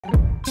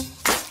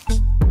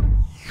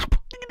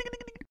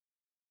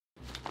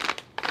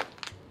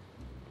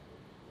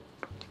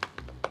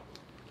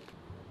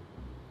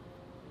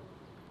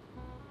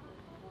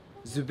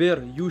Zubair,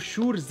 you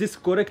sure this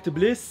correct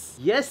place?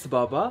 Yes,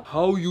 Baba.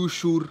 How you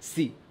sure?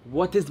 See,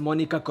 what is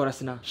Monica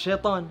Corasna?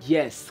 Shaitan.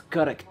 Yes,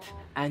 correct.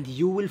 And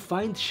you will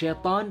find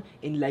Shaitan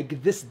in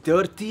like this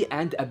dirty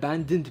and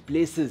abandoned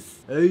places.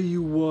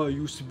 Aywa,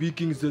 you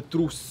speaking the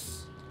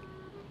truth.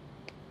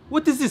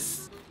 What is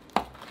this?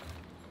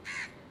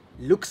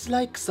 Looks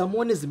like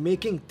someone is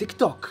making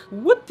TikTok.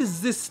 What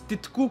is this?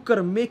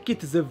 Titcooker make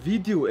it the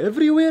video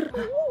everywhere?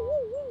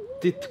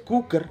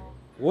 Titcooker?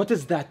 What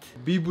is that?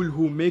 People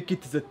who make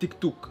it the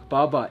TikTok.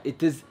 Baba,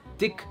 it is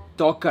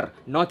TikToker,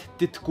 not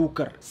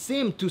Titcooker.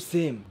 Same to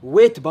same.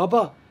 Wait,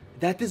 Baba,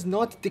 that is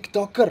not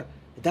TikToker.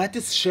 That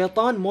is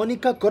Shaitan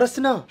Monica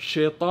Corasna.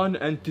 Shaitan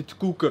and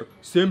Titcooker,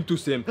 same to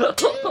same.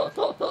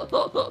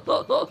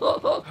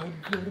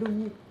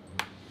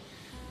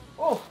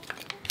 Oh.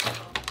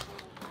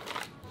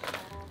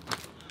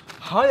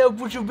 Hi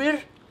Abu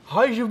Zubair.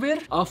 Hi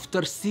Zubair.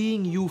 After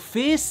seeing you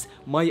face,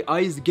 my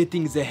eyes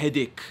getting the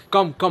headache.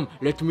 Come,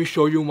 let me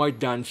show you my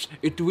dance.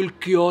 It will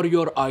cure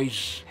your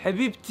eyes.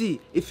 Habibti,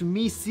 if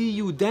me see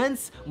you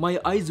dance, my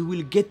eyes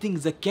will getting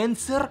the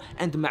cancer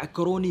and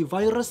macaroni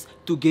virus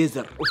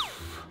together.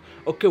 Oof.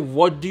 Okay,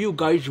 what do you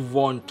guys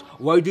want?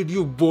 Why did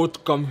you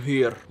both come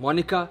here?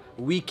 Monica,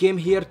 we came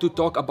here to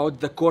talk about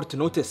the court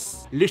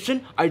notice.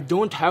 Listen, I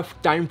don't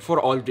have time for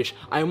all this.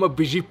 I am a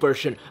busy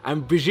person.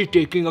 I'm busy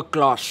taking a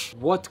class.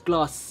 What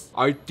class?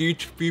 I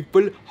teach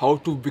people how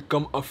to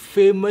become a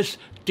famous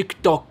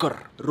TikToker.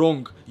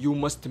 Wrong. You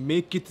must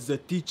make it the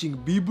teaching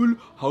people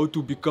how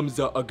to become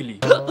the ugly.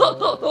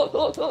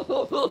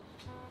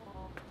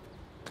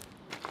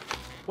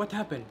 What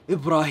happened?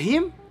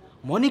 Ibrahim?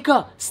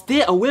 Monica,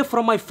 stay away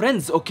from my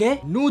friends, okay?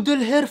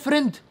 Noodle hair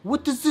friend,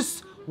 what is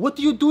this? What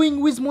are you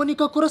doing with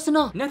Monica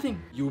Corasna? Nothing.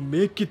 You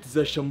make it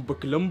the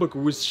shambak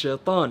with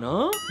Shaitan,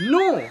 huh?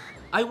 No,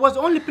 I was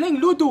only playing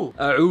Ludo.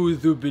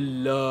 A'udhu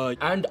billah.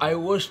 And I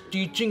was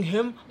teaching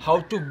him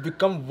how to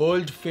become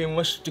world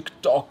famous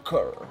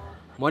TikToker.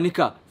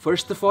 Monica,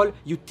 first of all,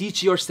 you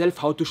teach yourself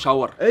how to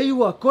shower.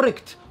 Aywa,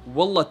 correct.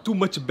 Wallah, too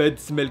much bad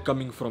smell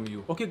coming from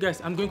you. Okay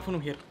guys, I'm going from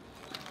here.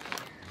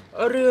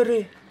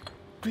 Arre.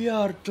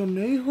 प्यार तो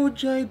नहीं हो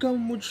जाएगा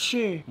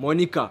मुझसे.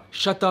 Monica,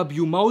 shut up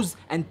you mouse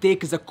and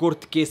take the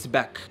court case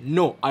back.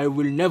 No, I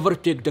will never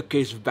take the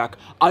case back.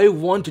 I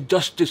want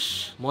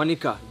justice.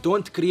 Monica,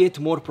 don't create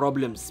more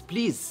problems,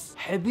 please.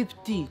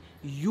 Habibti,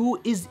 you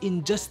is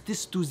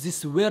injustice to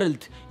this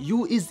world.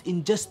 You is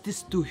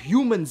injustice to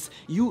humans.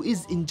 You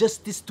is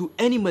injustice to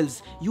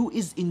animals. You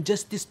is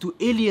injustice to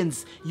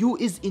aliens. You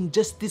is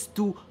injustice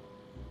to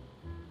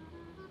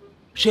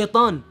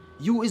Shaitan.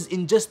 You is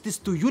injustice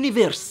to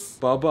universe.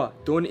 Baba,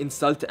 don't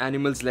insult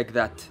animals like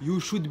that. You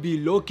should be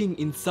looking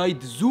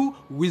inside zoo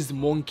with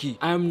monkey.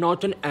 I am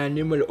not an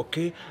animal,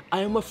 okay?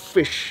 I am a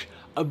fish.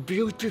 A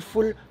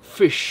beautiful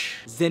fish.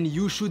 Then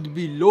you should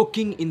be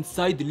looking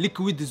inside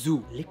liquid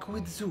zoo.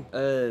 Liquid zoo?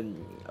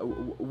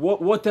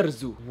 Water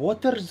zoo.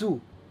 Water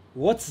zoo?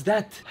 What's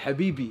that?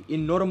 Habibi,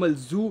 in normal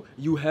zoo,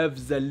 you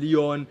have the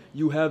lion,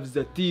 you have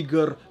the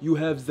tiger, you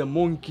have the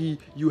monkey,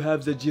 you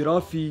have the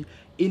giraffe.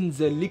 In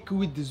the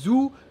liquid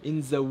zoo,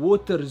 in the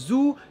water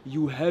zoo,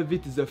 you have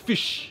it the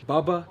fish.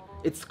 Baba,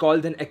 it's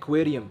called an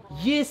aquarium.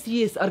 Yes,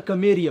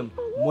 archimarium.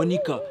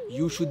 Monica,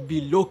 you should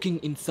be looking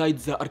inside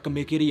the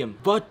archimarium.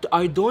 But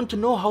I don't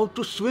know how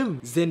to swim.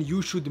 Then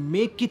you should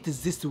make it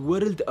this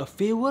world a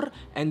favor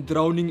and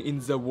drowning in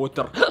the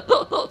water.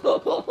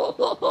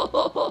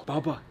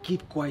 Baba,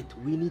 keep quiet.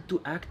 We need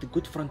to act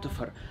good front of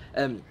her.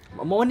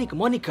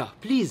 Monica,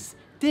 please.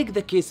 Take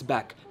the case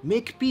back.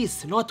 Make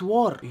peace, not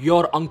war.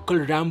 Your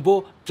Uncle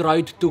Rambo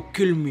tried to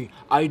kill me.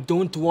 I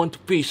don't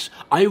want peace.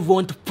 I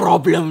want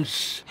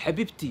problems.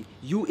 Habibti,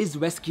 you is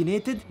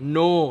vaccinated?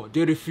 No,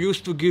 they refuse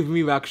to give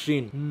me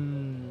vaccine.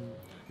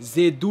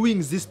 They doing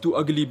this to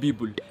ugly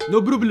people.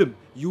 No problem.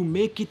 You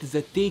make it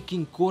the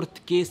taking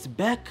court case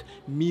back.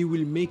 Me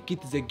will make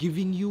it the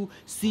giving you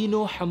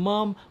Sino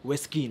Hammam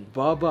Waskin.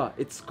 Baba,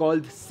 it's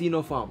called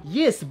Sino Farm.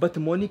 Yes, but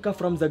Monica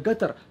from the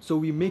gutter. So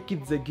we make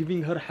it the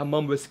giving her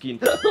Hammam Waskin.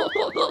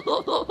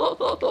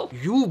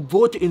 You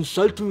both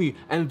insult me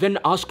and then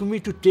ask me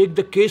to take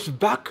the case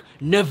back?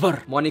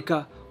 Never.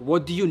 Monica,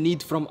 what do you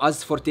need from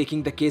us for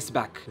taking the case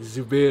back?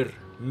 Zubair,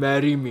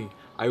 marry me.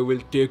 I will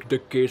take the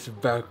case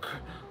back.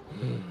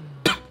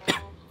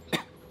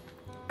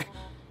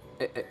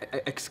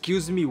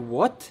 Excuse me,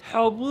 what?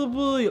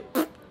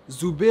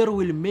 Zubair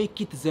will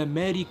make it the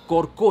marry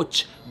core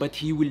coach, but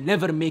he will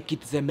never make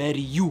it the marry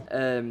you.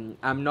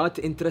 I'm not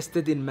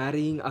interested in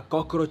marrying a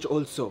cockroach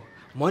also.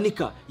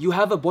 Monica, you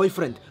have a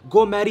boyfriend.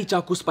 Go marry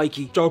Chaku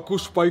Spiky. Chaku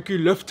Spiky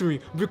left me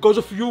because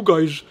of you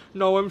guys.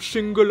 Now I'm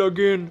single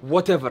again.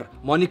 Whatever.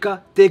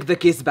 Monica, take the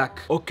case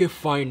back. Okay,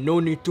 fine. No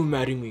need to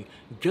marry me.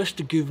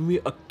 Just give me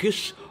a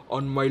kiss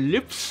on my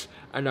lips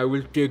and I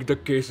will take the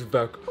case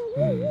back.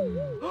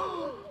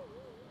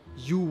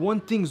 You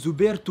wanting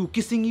Zubair to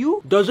kissing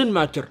you? Doesn't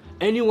matter.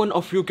 Any one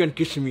of you can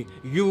kiss me.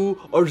 You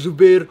or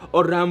Zubair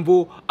or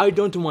Rambo. I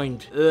don't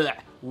mind.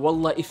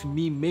 Wallah, if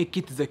me make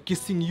it the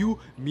kissing you,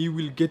 me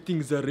will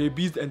getting the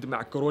rabies and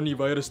macaroni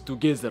virus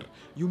together.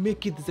 You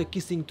make it the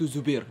kissing to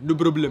Zubair, no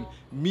problem.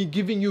 Me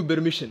giving you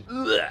permission.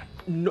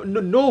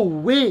 No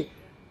way.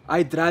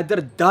 I'd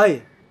rather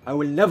die. I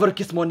will never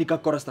kiss Monica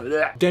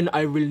Corasna. Then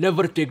I will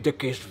never take the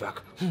case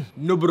back.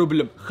 No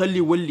problem.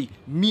 Khali walli.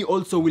 Me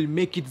also will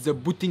make it the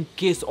putting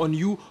case on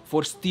you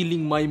for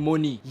stealing my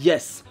money.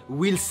 Yes,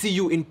 we'll see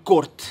you in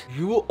court.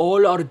 You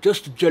all are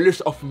just jealous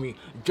of me.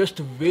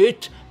 Just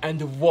wait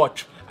and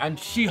watch and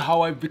see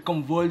how I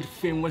become world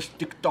famous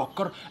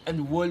TikToker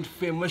and world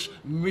famous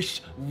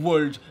Miss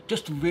World.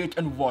 Just wait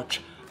and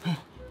watch.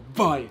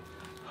 Bye.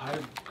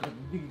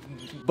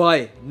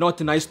 Bye,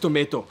 not nice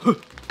tomato.